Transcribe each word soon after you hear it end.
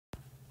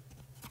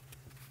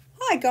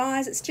Hi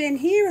guys, it's Jen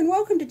here and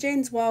welcome to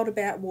Jen's World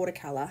About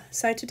Watercolour.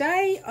 So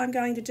today I'm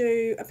going to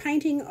do a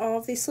painting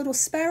of this little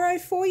sparrow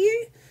for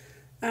you.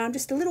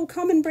 Just a little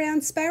common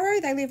brown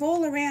sparrow. They live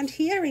all around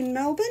here in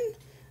Melbourne.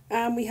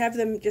 We have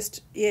them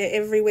just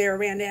everywhere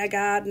around our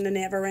garden and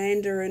our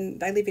veranda, and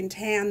they live in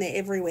town. They're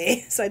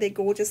everywhere, so they're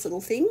gorgeous little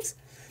things.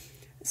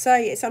 So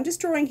yes, I'm just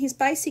drawing his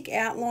basic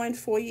outline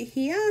for you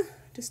here.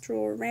 Just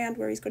draw around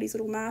where he's got his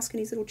little mask and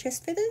his little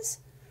chest feathers.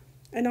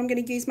 And I'm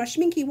going to use my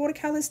Schminky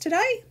watercolours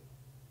today.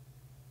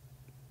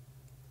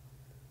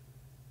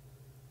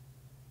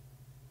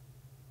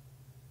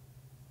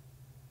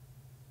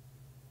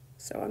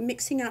 So I'm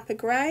mixing up a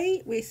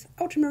grey with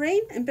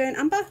ultramarine and burnt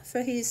umber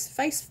for his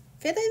face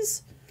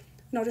feathers.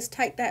 And I'll just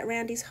take that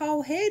around his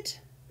whole head,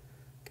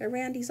 go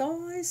around his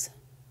eyes.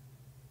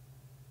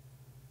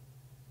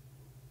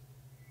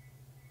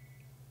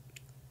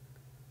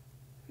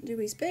 Do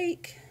his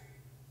beak,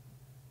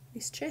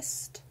 his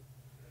chest.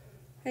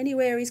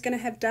 Anywhere he's going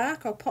to have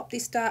dark, I'll pop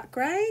this dark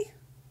grey.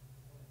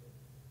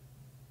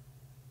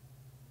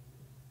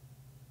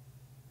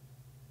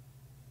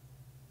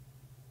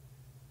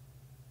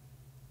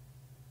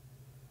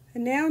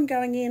 And now I'm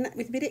going in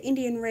with a bit of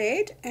Indian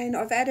red, and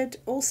I've added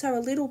also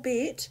a little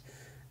bit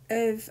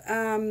of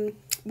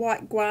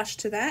white gouache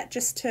to that,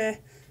 just to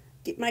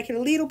make it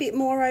a little bit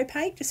more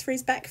opaque, just for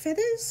his back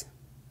feathers.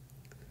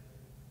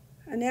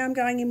 And now I'm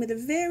going in with a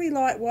very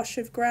light wash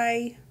of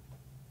grey,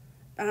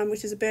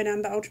 which is a burnt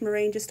umber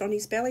ultramarine, just on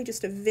his belly,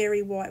 just a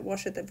very white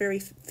wash, at the very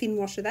thin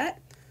wash of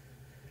that.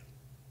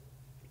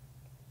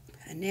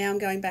 And now I'm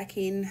going back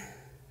in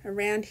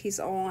around his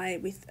eye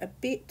with a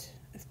bit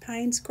of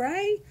Payne's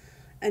grey,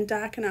 and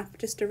darken up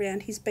just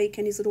around his beak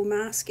and his little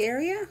mask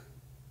area,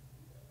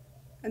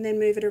 and then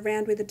move it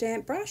around with a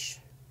damp brush.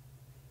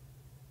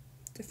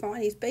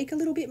 Define his beak a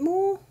little bit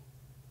more.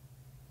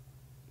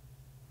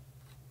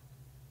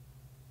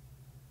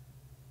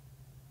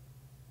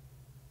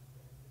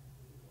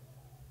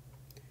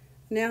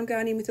 Now I'm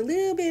going in with a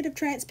little bit of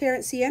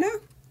transparent sienna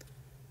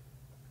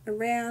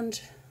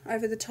around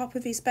over the top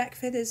of his back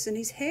feathers and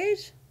his head,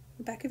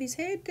 the back of his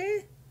head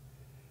there.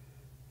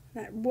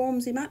 That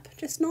warms him up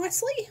just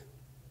nicely.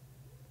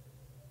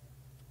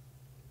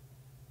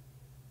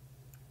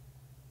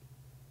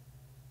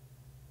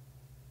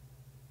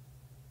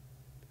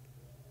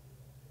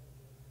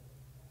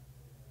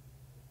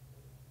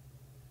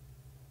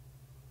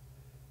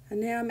 And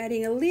now I'm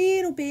adding a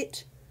little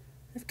bit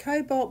of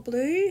cobalt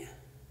blue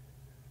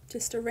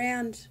just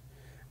around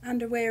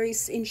under where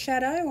he's in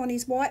shadow on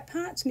his white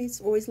parts and his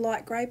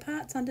light grey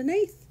parts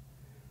underneath.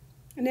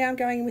 And now I'm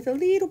going in with a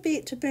little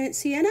bit of burnt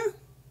sienna,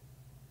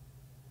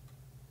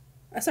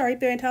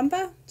 burnt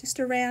umber, just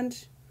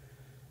around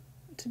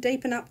to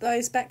deepen up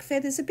those back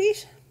feathers a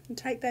bit, and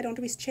take that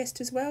onto his chest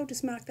as well.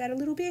 Just mark that a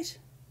little bit.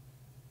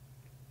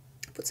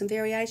 Put some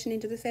variation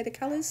into the feather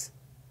colours.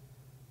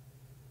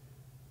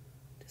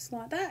 Just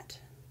like that.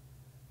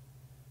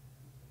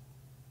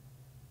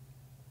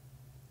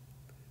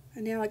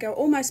 And now I go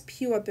almost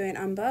pure burnt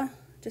umber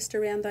just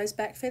around those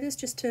back feathers,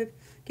 just to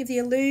give the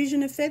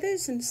illusion of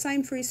feathers, and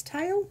same for his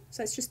tail,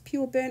 so it's just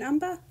pure burnt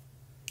umber.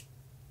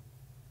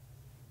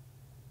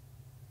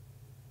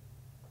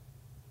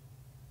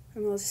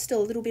 And there's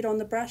still a little bit on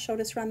the brush, I'll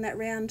just run that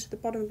round the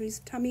bottom of his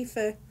tummy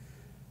for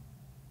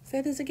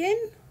feathers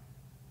again.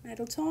 Add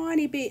a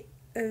tiny bit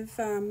of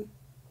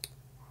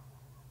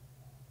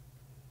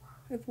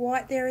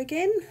white there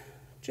again,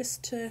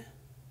 just to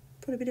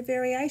put a bit of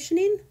variation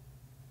in.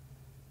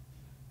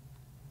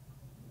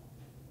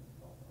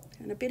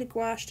 And a bit of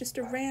gouache just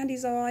around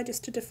his eye,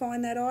 just to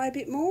define that eye a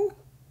bit more.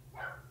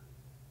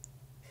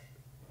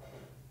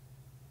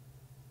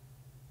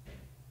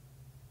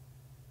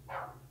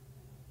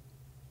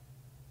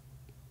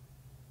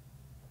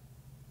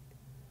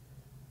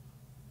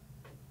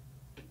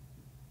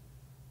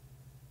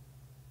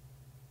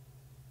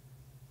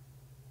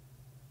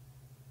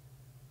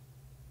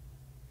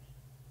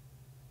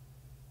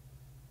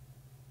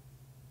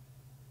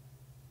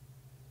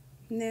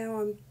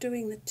 Now I'm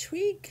doing the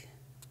twig.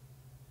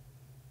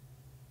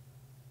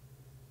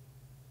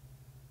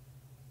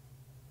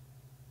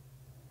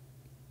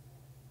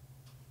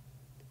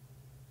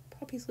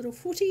 Pop his little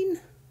foot in.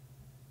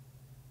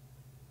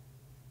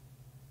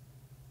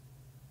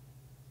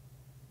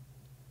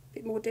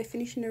 Bit more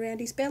definition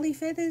around his belly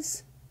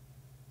feathers.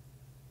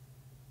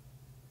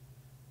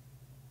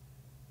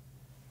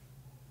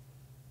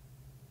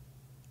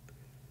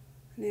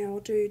 Now I'll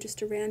do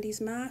just around his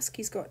mask.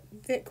 He's got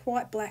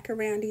quite black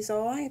around his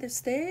eye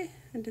that's there,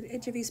 and the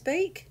edge of his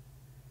beak.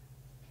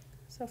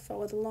 So I'll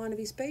follow the line of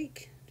his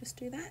beak. Just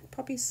do that.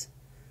 Pop his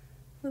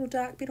little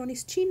dark bit on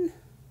his chin.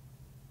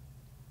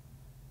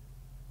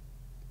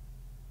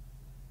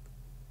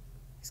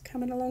 He's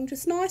coming along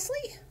just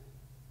nicely.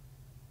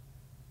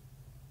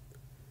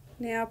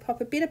 Now I'll pop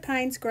a bit of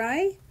Payne's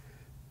grey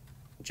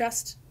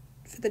just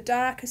for the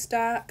darkest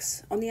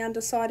darks on the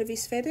underside of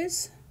his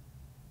feathers.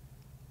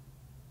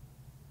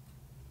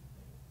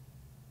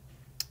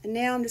 And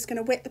now I'm just going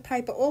to wet the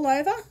paper all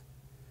over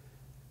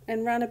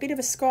and run a bit of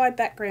a sky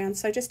background.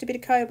 So just a bit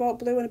of cobalt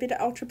blue and a bit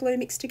of ultra blue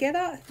mixed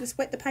together. Just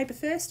wet the paper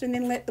first and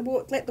then let the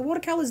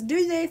watercolours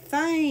do their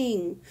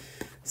thing.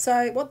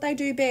 So what they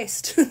do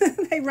best,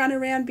 they run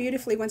around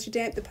beautifully once you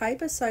damp the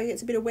paper, so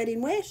it's a bit of wet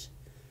in wet.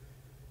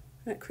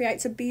 And it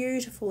creates a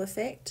beautiful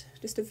effect,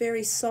 just a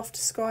very soft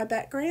sky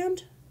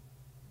background.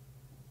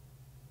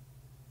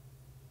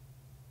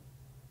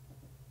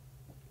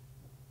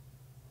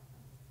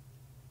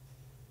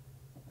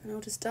 And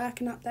I'll just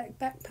darken up that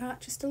back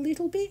part just a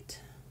little bit.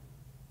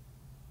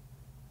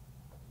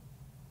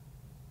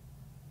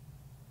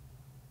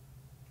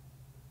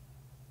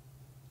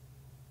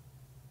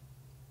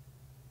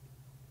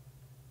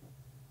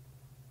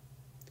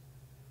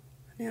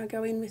 Now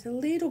go in with a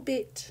little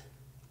bit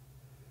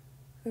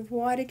of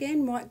white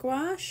again, white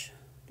gouache,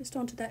 just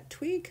onto that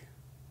twig.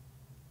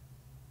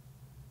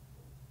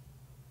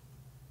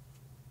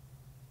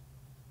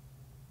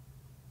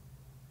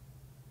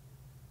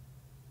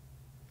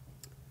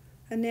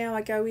 And now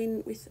I go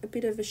in with a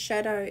bit of a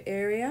shadow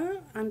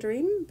area under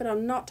him, but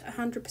I'm not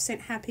 100%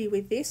 happy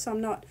with this.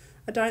 I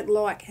don't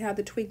like how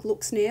the twig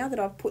looks now that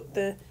I've put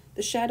the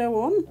shadow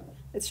on.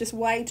 It's just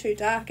way too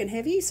dark and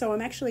heavy, so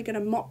I'm actually going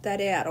to mop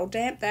that out. I'll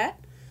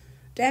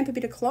damp a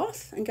bit of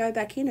cloth and go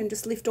back in and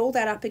just lift all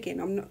that up again.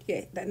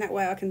 And that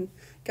way I can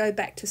go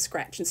back to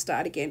scratch and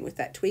start again with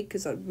that twig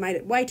because I've made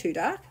it way too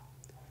dark.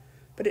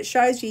 But it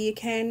shows you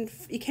can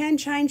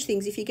change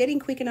things. If you're getting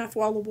quick enough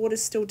while the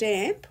water's still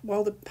damp,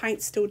 while the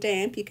paint's still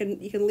damp, you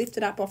can lift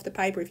it up off the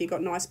paper if you've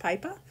got nice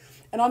paper.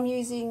 And I'm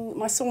using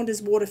my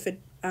Saunders Waterford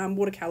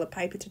watercolour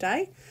paper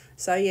today.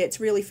 So yeah, it's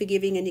really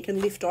forgiving and you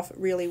can lift off it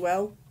really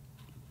well.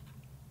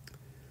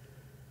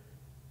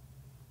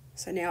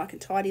 So now I can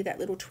tidy that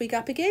little twig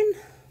up again.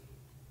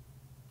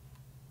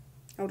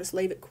 I'll just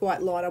leave it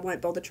quite light. I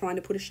won't bother trying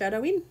to put a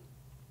shadow in.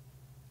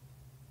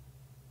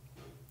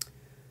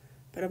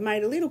 But I've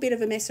made a little bit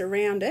of a mess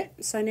around it.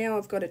 So now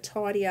I've got to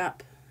tidy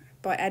up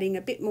by adding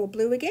a bit more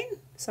blue again.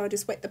 So I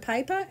just wet the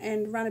paper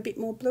and run a bit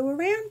more blue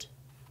around.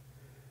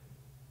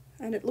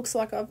 And it looks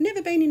like I've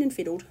never been in and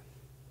fiddled.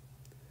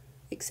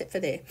 Except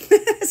for there.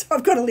 So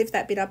I've got to lift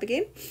that bit up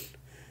again.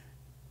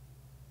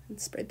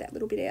 And spread that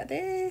little bit out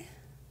there.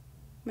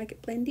 Make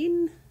it blend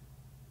in.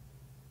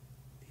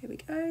 There we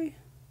go.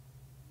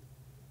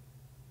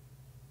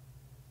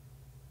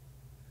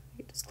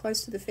 Get as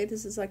close to the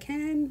feathers as I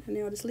can, and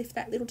now I'll just lift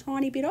that little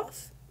tiny bit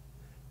off.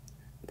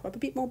 Pop a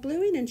bit more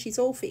blue in and she's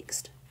all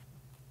fixed.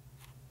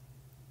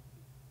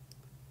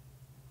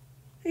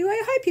 Anyway,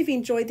 I hope you've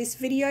enjoyed this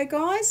video,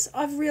 guys.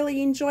 I've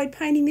really enjoyed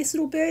painting this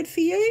little bird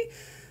for you.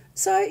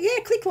 So yeah,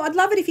 I'd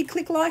love it if you'd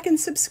click like and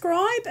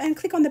subscribe and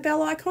click on the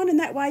bell icon, and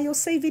that way you'll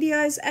see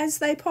videos as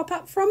they pop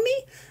up from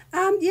me.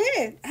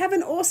 Yeah, have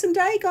an awesome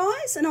day,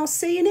 guys, and I'll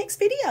see you next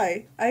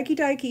video. Okie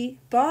dokie,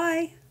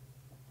 bye.